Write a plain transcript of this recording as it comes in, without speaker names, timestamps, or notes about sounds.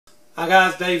Hi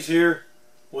guys, Dave's here.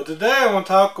 Well, today I want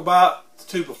to talk about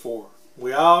the 2x4.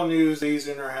 We all use these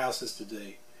in our houses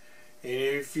today. And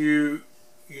if you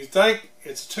think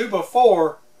it's a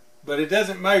 2x4, but it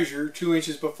doesn't measure 2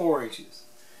 inches by 4 inches.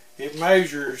 It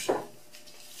measures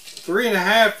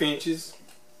 3.5 inches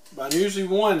by usually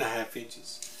 1.5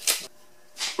 inches.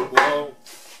 Well,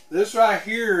 this right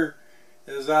here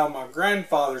is out of my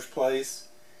grandfather's place,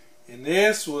 and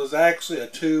this was actually a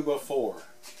 2x4.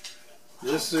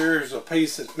 This here is a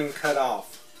piece that's been cut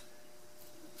off.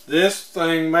 This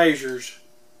thing measures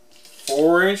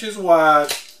 4 inches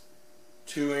wide,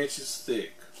 2 inches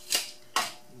thick.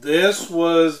 This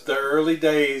was the early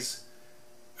days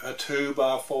a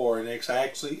 2x4, and it's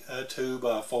actually a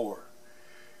 2x4.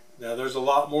 Now there's a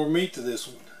lot more meat to this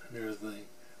one and everything,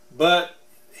 but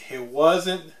it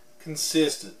wasn't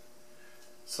consistent.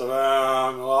 So a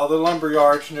lot of the lumber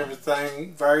yards and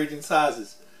everything varied in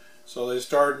sizes. So they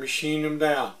started machining them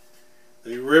down.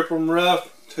 They rip them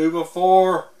rough,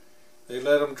 2x4, they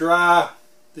let them dry,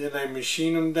 then they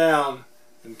machine them down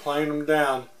and plane them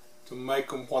down to make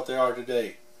them what they are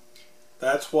today.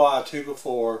 That's why a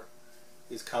 2x4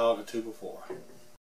 is called a 2x4.